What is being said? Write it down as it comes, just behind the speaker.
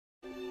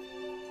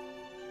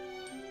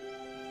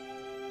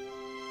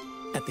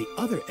At the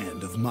other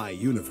end of my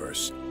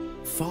universe,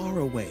 far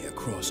away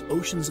across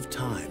oceans of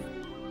time,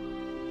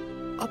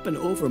 up and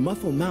over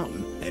Muffle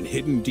Mountain and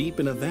hidden deep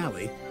in a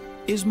valley,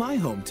 is my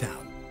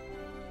hometown,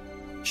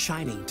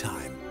 Shining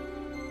Time.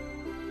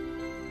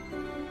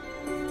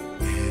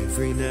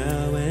 Every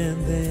now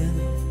and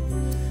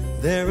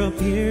then there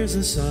appears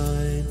a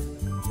sign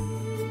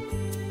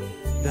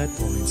that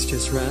points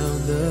just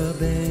round the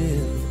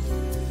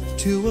bend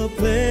to a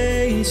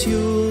place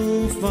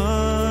you'll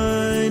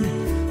find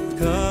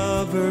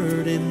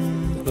covered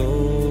in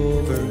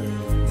clover.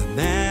 The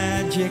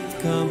magic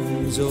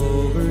comes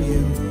over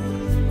you,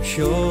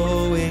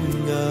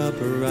 showing up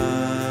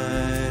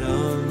right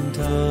on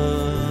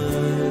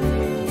time.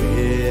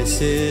 This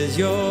is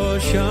your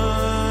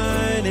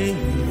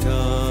shining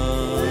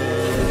time,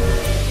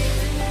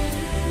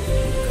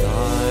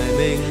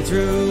 climbing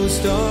through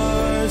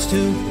stars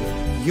to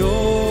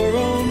your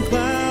own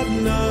cloud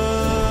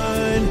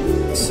nine.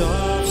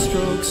 Soft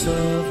strokes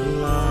of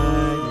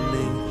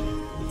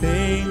lightning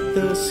paint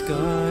the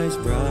skies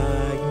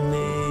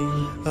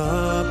brightening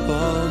up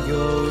all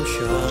your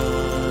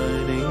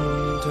shining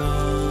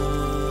time.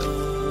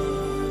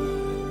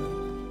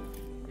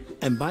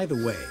 And by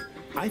the way,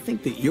 I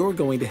think that you're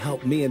going to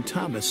help me and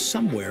Thomas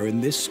somewhere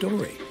in this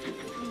story.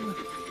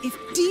 If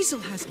Diesel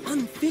has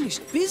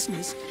unfinished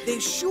business,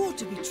 there's sure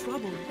to be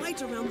trouble right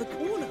around the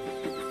corner.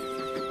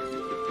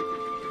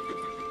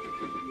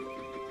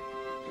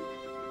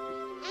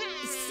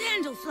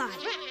 Sandal fly,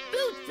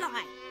 boot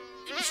fly,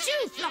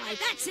 shoe fly,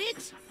 that's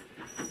it.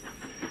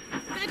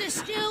 Better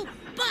still,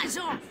 buzz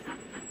off.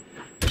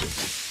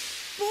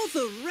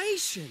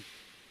 Botheration!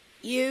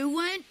 You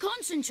weren't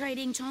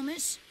concentrating,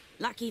 Thomas.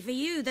 Lucky for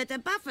you that the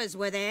buffers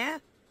were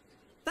there.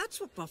 That's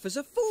what buffers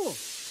are for,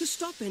 to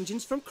stop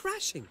engines from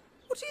crashing.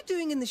 What are you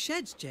doing in the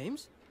sheds,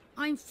 James?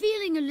 I'm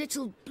feeling a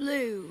little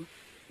blue,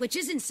 which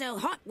isn't so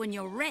hot when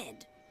you're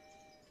red.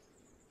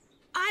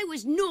 I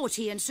was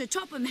naughty and Sir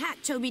Topham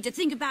Hatt told me to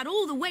think about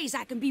all the ways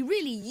I can be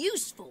really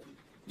useful.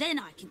 Then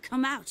I can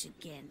come out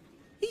again.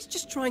 He's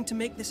just trying to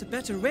make this a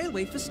better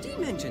railway for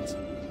steam engines.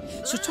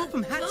 Sir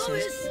Topham Hatt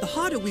says the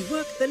harder we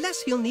work, the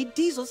less he'll need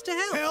Diesels to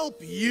help.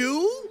 Help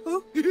you?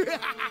 Oh.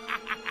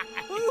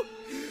 Oh.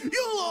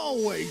 You'll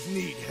always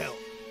need help.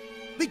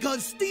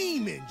 Because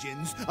steam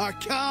engines are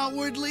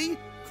cowardly,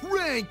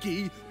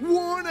 cranky,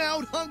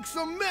 worn-out hunks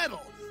of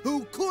metal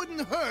who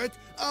couldn't hurt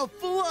a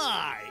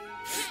fly.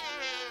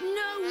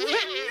 No,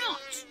 we're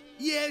not.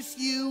 Yes,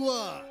 you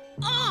are.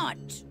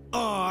 Aren't.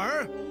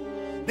 Are?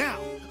 Now,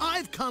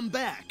 I've come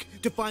back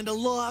to find a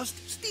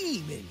lost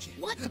steam engine.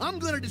 What? I'm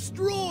gonna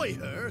destroy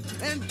her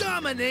and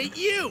dominate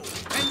you.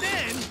 And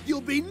then you'll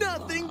be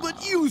nothing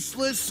but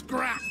useless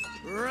scrap.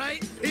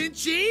 Right,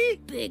 Pinchy?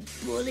 Big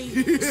bully.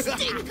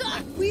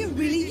 Stinker. We're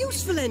really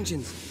useful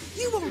engines.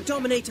 You won't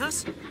dominate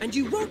us, and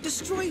you won't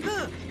destroy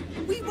her.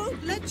 We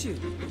won't let you.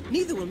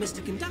 Neither will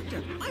Mr.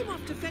 Conductor. I'm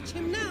off to fetch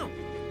him now.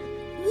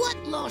 What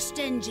lost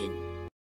engine?